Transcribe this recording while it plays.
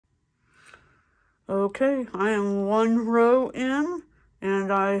Okay, I am 1 row in,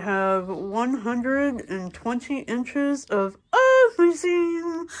 and I have 120 inches of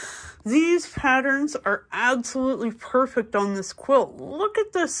Uh-May-ZING. These patterns are absolutely perfect on this quilt. Look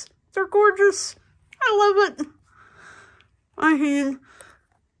at this. They're gorgeous. I love it. I mean,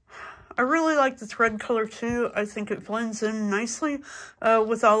 I really like the thread color too. I think it blends in nicely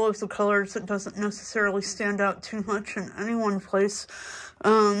with all of the colors. It doesn't necessarily stand out too much in any one place.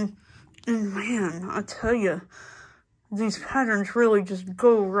 And man, I tell you, these patterns really just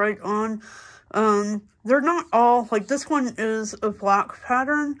go right on. They're not all, like this one is a block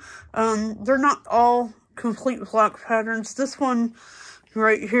pattern. They're not all complete block patterns. This one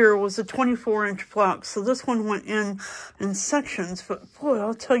right here was a 24-inch block, so this one went in sections. But boy,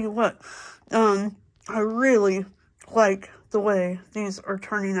 I'll tell you what, I really like the way these are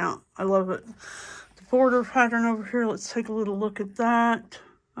turning out. I love it. The border pattern over here, let's take a little look at that.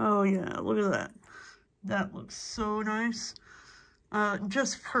 Oh yeah, look at that. That looks so nice.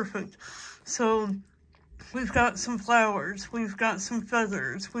 Just perfect. So we've got some flowers, we've got some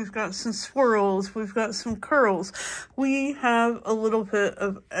feathers, we've got some swirls, we've got some curls. We have a little bit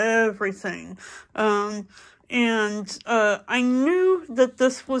of everything. I knew that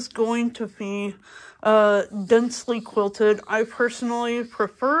this was going to be densely quilted. I personally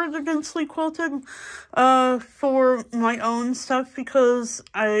prefer the densely quilted for my own stuff because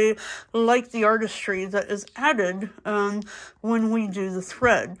I like the artistry that is added when we do the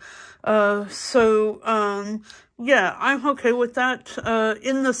thread. Yeah, I'm okay with that.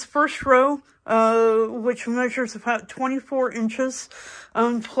 In this first row, which measures about 24 inches,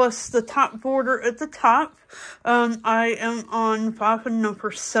 plus the top border at the top, I am on bobbin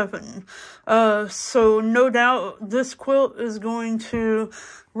number 7. So no doubt this quilt is going to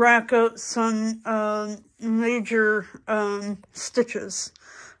rack up some major stitches.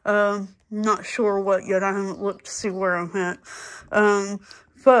 Not sure what yet. I haven't looked to see where I'm at.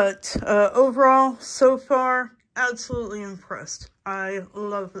 But overall, so far, absolutely impressed. I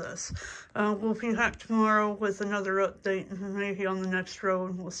love this. We'll be back tomorrow with another update, maybe on the next row,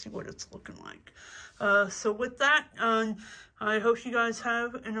 and we'll see what it's looking like. So with that, I hope you guys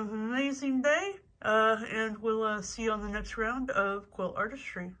have an amazing day, and we'll see you on the next round of Quilt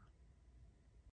Artistry.